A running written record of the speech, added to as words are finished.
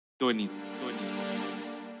Donny.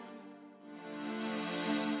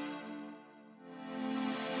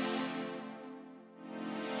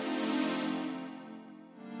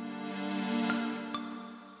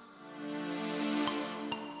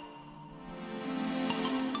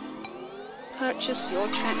 Purchase your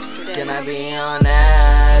tracks today. Can I be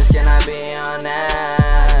honest? Can I be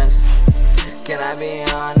honest? Can I be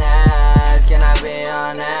honest? Can I be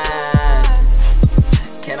honest?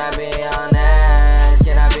 Can I be honest?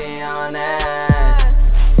 Can I be honest?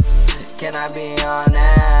 Can I be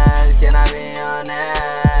honest? Can I be honest?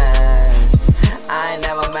 I ain't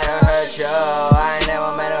never met her hurt you. I ain't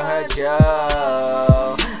never met her hurt you.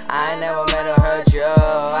 I ain't never met her hurt you.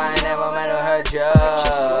 I ain't never met her hurt you.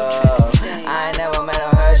 I ain't never met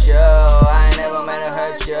her hurt you. I ain't never met her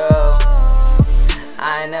hurt you.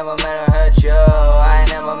 I ain't never met her hurt you. I ain't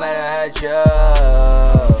never met her hurt you.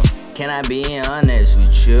 Can I be honest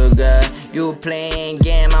with you, girl? You playing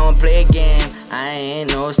game, I'ma play game. I ain't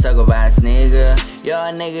no sucker-ass nigga. Your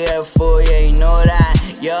nigga a fool, yeah, you know that.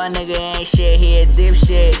 Your nigga ain't shit, he a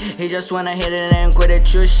dipshit. He just wanna hit it and quit the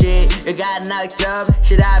true shit. You got knocked up,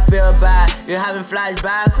 shit I feel bad. You're having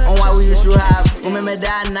flashback on what we used to have. Remember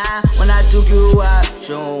that night when I took you out?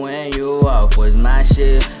 Showing you off was my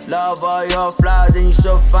shit. Love all your flaws and you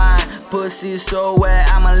so fine. Pussy so wet,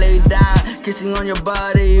 I'ma lay down. Kissing on your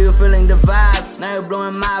body, you feeling the vibe. Now you're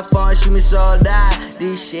blowing my phone, she me so die.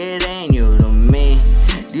 This shit ain't new to me.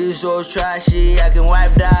 This old trashy, I can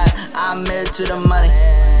wipe that. I'm made to the money.